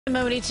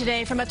Testimony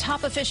today from a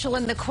top official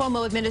in the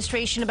Cuomo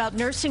administration about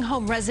nursing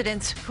home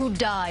residents who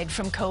died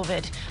from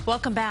COVID.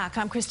 Welcome back.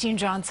 I'm Christine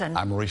Johnson.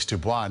 I'm Maurice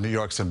Dubois. New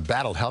York's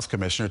embattled health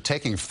commissioner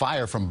taking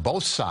fire from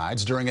both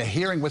sides during a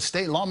hearing with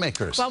state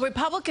lawmakers. While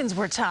Republicans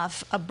were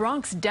tough, a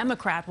Bronx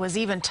Democrat was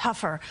even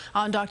tougher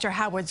on Dr.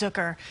 Howard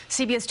Zucker.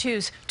 CBS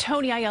 2's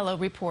Tony Aiello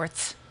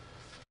reports.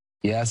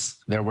 Yes,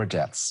 there were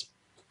deaths.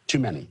 Too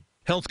many.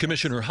 Health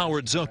Commissioner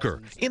Howard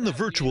Zucker in the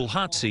virtual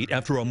hot seat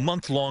after a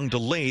month-long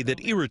delay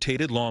that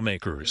irritated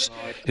lawmakers.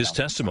 His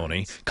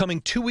testimony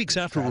coming 2 weeks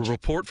after a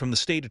report from the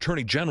state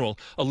attorney general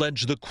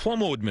alleged the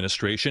Cuomo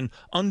administration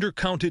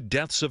undercounted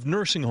deaths of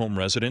nursing home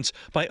residents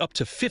by up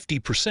to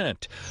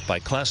 50% by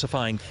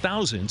classifying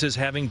thousands as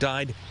having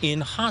died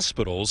in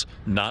hospitals,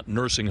 not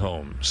nursing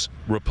homes.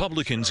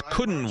 Republicans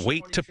couldn't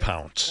wait to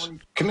pounce.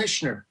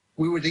 Commissioner,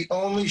 we were the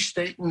only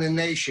state in the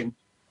nation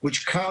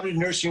which counted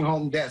nursing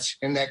home deaths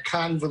in that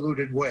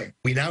convoluted way.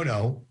 We now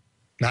know,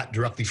 not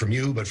directly from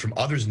you, but from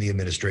others in the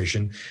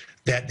administration,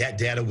 that that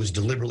data was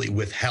deliberately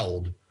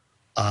withheld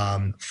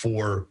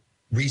for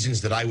reasons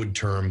that I would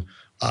term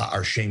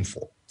are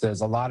shameful.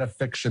 There's a lot of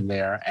fiction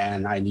there,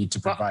 and I need to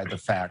provide the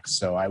facts,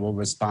 so I will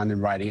respond in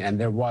writing, and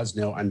there was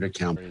no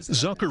undercount.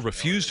 Zucker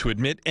refused to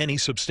admit any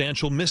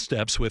substantial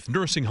missteps with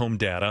nursing home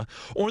data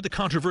or the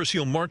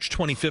controversial March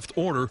 25th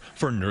order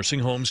for nursing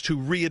homes to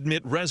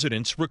readmit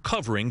residents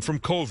recovering from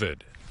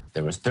COVID.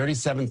 There was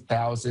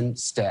 37,000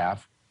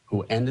 staff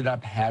who ended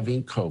up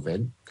having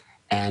COVID,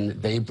 and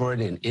they brought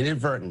in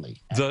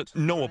inadvertently. The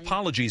no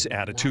apologies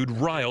attitude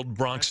riled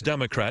Bronx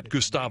Democrat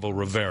Gustavo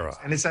Rivera.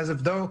 And it's as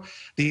if though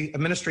the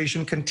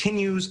administration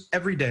continues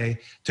every day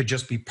to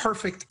just be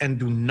perfect and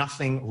do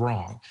nothing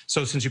wrong.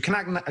 So since you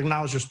cannot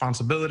acknowledge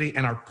responsibility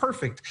and are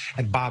perfect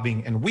at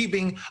bobbing and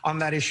weaving on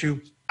that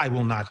issue, I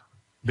will not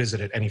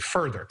visit it any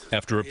further.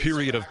 After a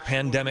period of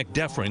pandemic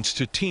deference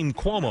to Team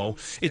Cuomo,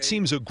 it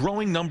seems a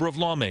growing number of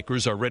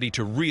lawmakers are ready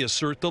to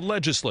reassert the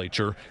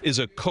legislature is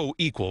a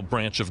co-equal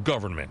branch of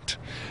government.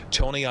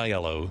 Tony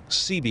Aiello,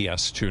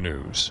 CBS 2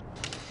 News.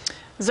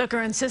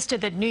 Zucker insisted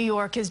that New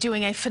York is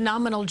doing a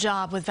phenomenal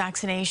job with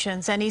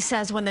vaccinations, and he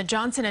says when the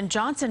Johnson &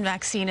 Johnson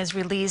vaccine is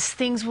released,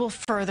 things will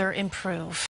further improve.